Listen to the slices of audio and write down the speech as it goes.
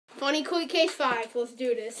Funny Cold Case 5. Let's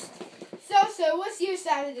do this. So what's your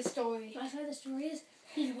side of the story? My side of the story is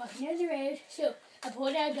he's walking down the road. So I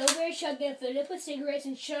pulled out a double-barrel shotgun, filled it up with cigarettes,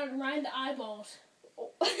 and shot him right in the eyeballs.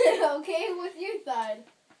 Okay, what's your side?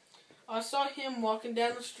 I saw him walking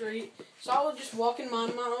down the street, so I was just walking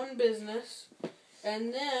minding my own business,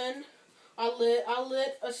 and then I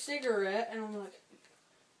lit a cigarette, and I'm like,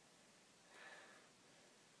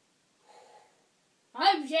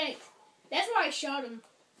 I object. That's why I shot him.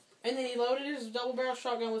 and then he loaded his double-barrel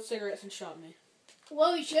shotgun with cigarettes and shot me.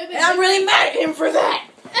 Well, he should have been. And I'm really mad at him for that!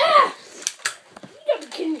 Ah! You gotta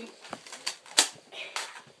be kidding me.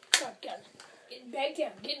 Shotgun. Get back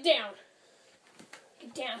down. Get down.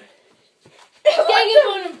 Get down. Dang it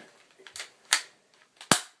on him.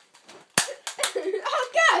 Oh,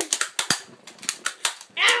 God!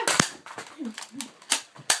 Ow!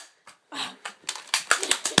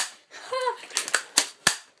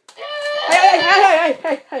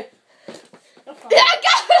 Hey!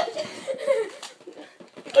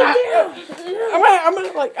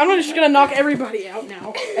 I'm just gonna knock everybody out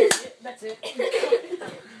now. That's it.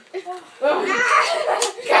 God!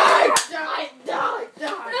 Die!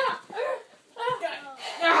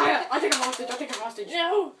 I take a hostage.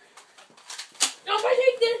 No! No, if I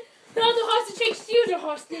take the hostage takes you the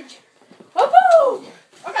hostage. Oh,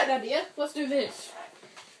 I got an idea. Let's do this.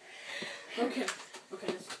 Okay.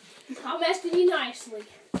 I'm asking you nicely.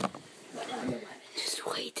 Just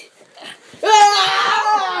wait.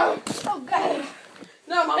 Ah! Oh, God.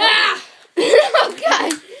 No, Mama. Ah! Oh,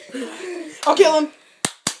 God. I'll kill him.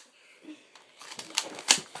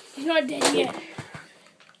 He's not dead yet.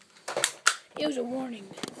 It was a warning.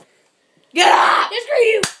 Get up! Let's screw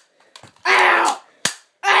you! Ow!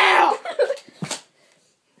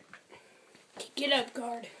 Get up,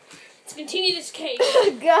 guard. Let's continue this case.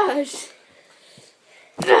 Oh, gosh.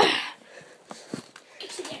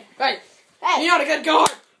 Sit down. Hey, Hey, you're not a good guard.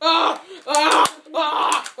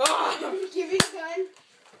 give me the gun.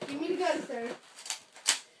 Give me the gun, sir.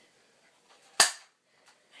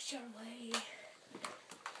 I shot away.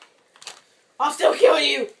 I'll still kill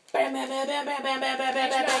you. Bam, bam, bam, bam, bam, bam, bam, bam, bam,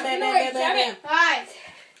 bam, bam, bam, bam, bam. Alright.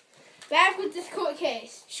 Back with this court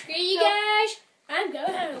case. Screw you guys. I'm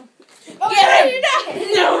going home. Oh, Get no, him! you're not.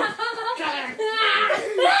 No.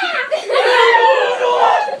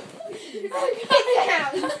 Get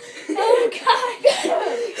down. Oh,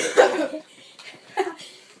 God.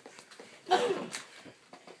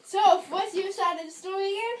 So, what's your side of the story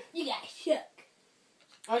again? You guys shook.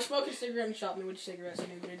 I was smoking a cigarette and shot me with cigarettes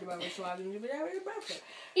and it did about it.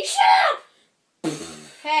 You shut up!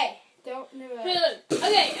 Hey, don't do it.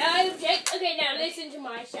 Okay, I object. Okay, now listen to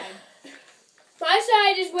my side. My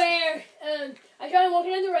side is where I tried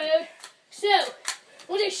walking on the road. So,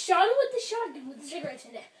 when I shot him with the shotgun with the cigarettes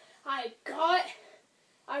in it, I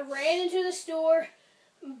ran into the store,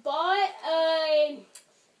 bought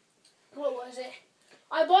what was it?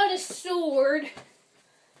 I bought a sword.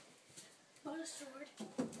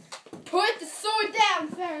 Put the sword down,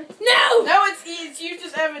 sir. No! No, it's used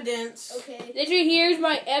as evidence. Okay. This right here is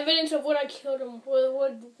my evidence of what I killed him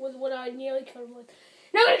with what I nearly killed him with.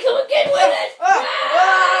 Now I'm gonna kill him again with it!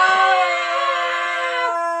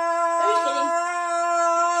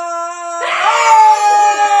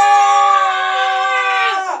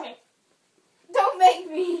 Okay. Don't make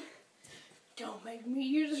me. Don't make me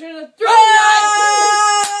use this in a throw knife!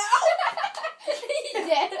 He's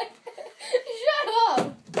dead. Shut up.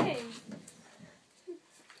 Dang.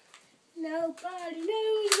 Nobody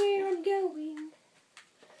knows where I'm going.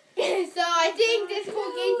 So I think this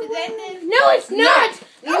whole game is ended. No, it's not!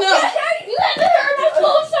 No. You let me hear my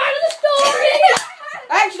full side of the story!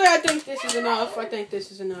 Actually, I think this is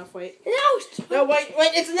enough. Wait. No, Wait,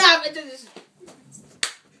 it's enough.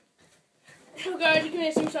 oh God, you can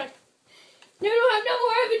miss some side. No, we don't have no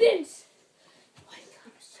more evidence.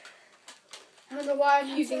 I don't know why I'm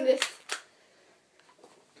using this.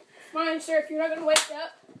 Fine, sir, if you're not gonna wake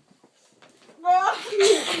up.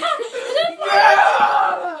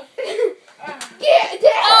 Get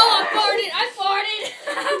down! Oh, I farted!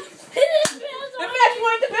 It smells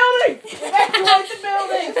Evacuate the building! Evacuate the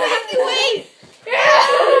building! Evacuate!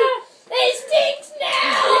 It stinks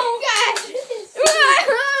now! Gosh!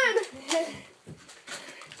 Run!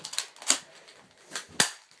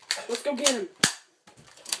 Let's go get him.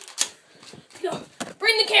 Go.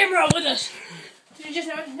 Bring the camera with us.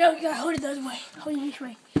 No, you gotta hold it the other way. Hold it this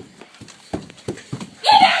way.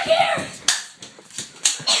 Get back here!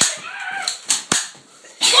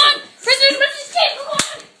 Come on! Prisoners must escape! Come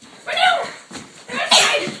on! Run out! Run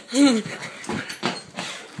outside!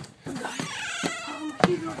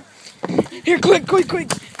 Here, quick!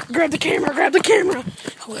 Grab the camera!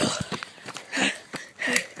 I will.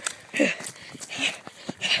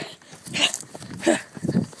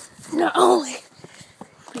 Not only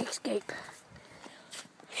we escape.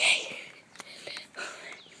 Okay.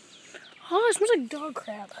 Oh, it smells like dog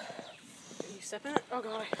crap. Did you step in it? Oh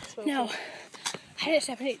god. No. I didn't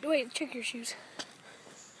step in it. Wait, check your shoes.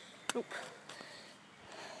 Nope.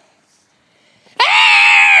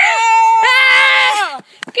 Ah!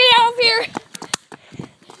 Get out of here!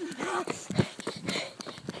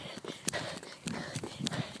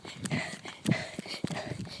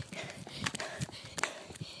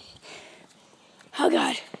 Oh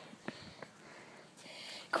god.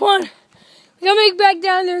 Come on. We gotta make it back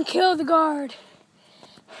down there and kill the guard.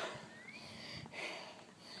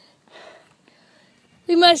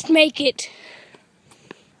 We must make it.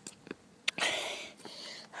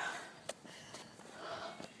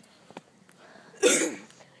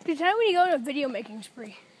 It's time when you go on a video making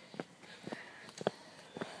spree.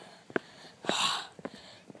 Oh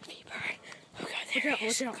god, there he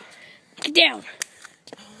is. Look out. Get down.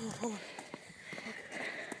 Hold on.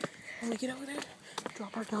 When we get over there,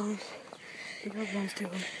 drop our guns. Give our guns to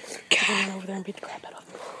him. We're run over there and beat the crap out of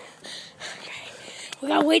him. Okay. We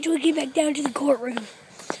gotta wait till we get back down to the courtroom.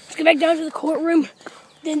 Let's get back down to the courtroom.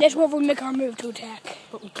 Then that's where we'll make our move to attack.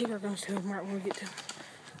 But we give our guns to him right when we get to him.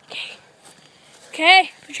 Okay.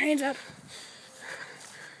 Okay, put your hands up.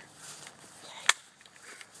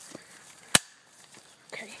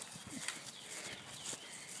 Okay.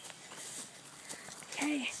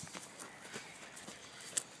 Okay.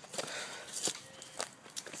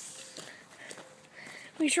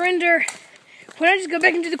 We surrender. Why not just go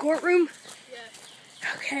back into the courtroom? Yeah.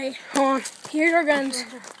 Okay. Hold on. Here's our guns.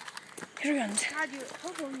 Here's our guns. God, you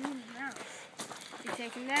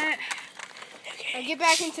taking that? Okay. I'll get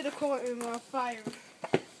back into the courtroom. I'll fire him.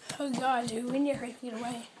 Oh god, dude, we need to hurry to get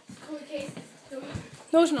away. Court case.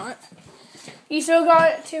 No, it's not. You still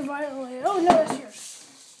got it too violently. Oh no, that's yours.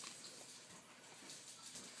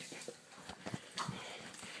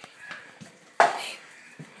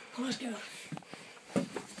 Let's go.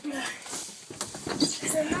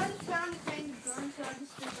 So now it's found a thing gun, so I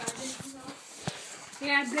just survived it.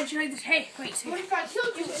 Yeah, I bet you like this. Hey, wait, see. What if I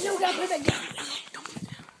killed you? No, we gotta put that down.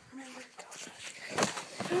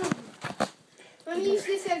 Let me use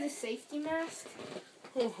this as a safety mask.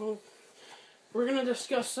 Oh. We're gonna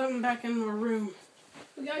discuss something back in our room.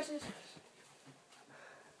 We got this.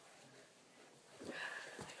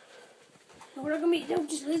 No, we're not gonna be. No,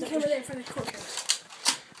 just leave the camera there for the court case.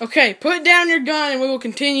 Okay, put down your gun and we will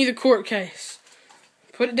continue the court case.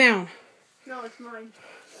 Put it down. No, it's mine.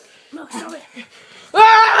 No, stop it.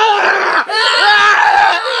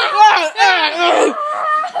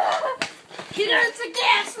 He got the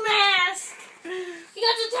gas mask. He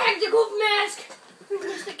got the tactical mask. We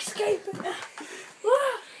must escape. Oh no!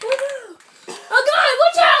 Oh God!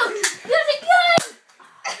 Watch out! There's a gun.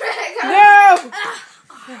 No!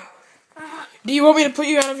 Do you want me to put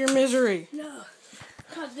you out of your misery? No.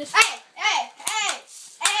 God, this.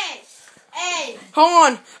 Hey!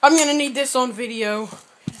 Hold on, I'm gonna need this on video.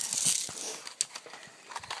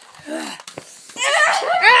 Ah!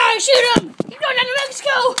 Shoot him! He's going down to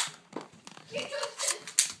Mexico.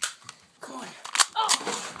 Come on. Oh.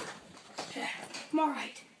 I'm all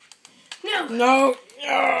right. No. No.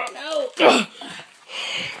 No.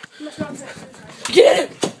 Must not say so.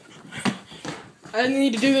 Get it! I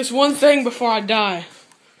need to do this one thing before I die.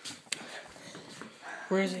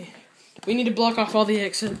 Where is he? We need to block off all the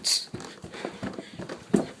exits.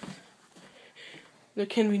 There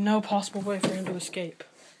can be no possible way for him to escape.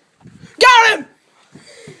 Got him!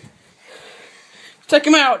 Take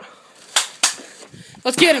him out.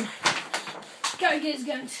 Let's get him. Gotta get his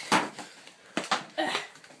guns.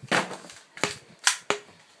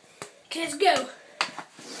 Okay, let's go.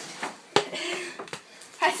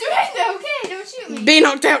 I surrender, okay? Don't shoot me. Be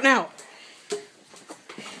knocked out now.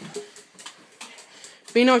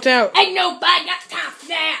 Be knocked out. Ain't nobody got time for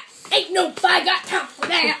that. Ain't nobody got time for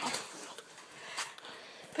that.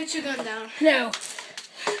 Put your gun down. No.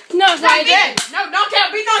 No, it's not Dead. No, knocked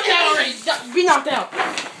out. Be knocked out already. Be knocked out.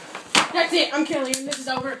 That's it. I'm killing him. This is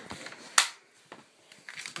over.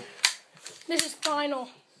 This is final.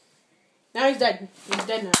 Now he's dead. He's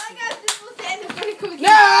dead now. I got this. We'll stand up pretty quick.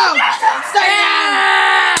 No! Stay down!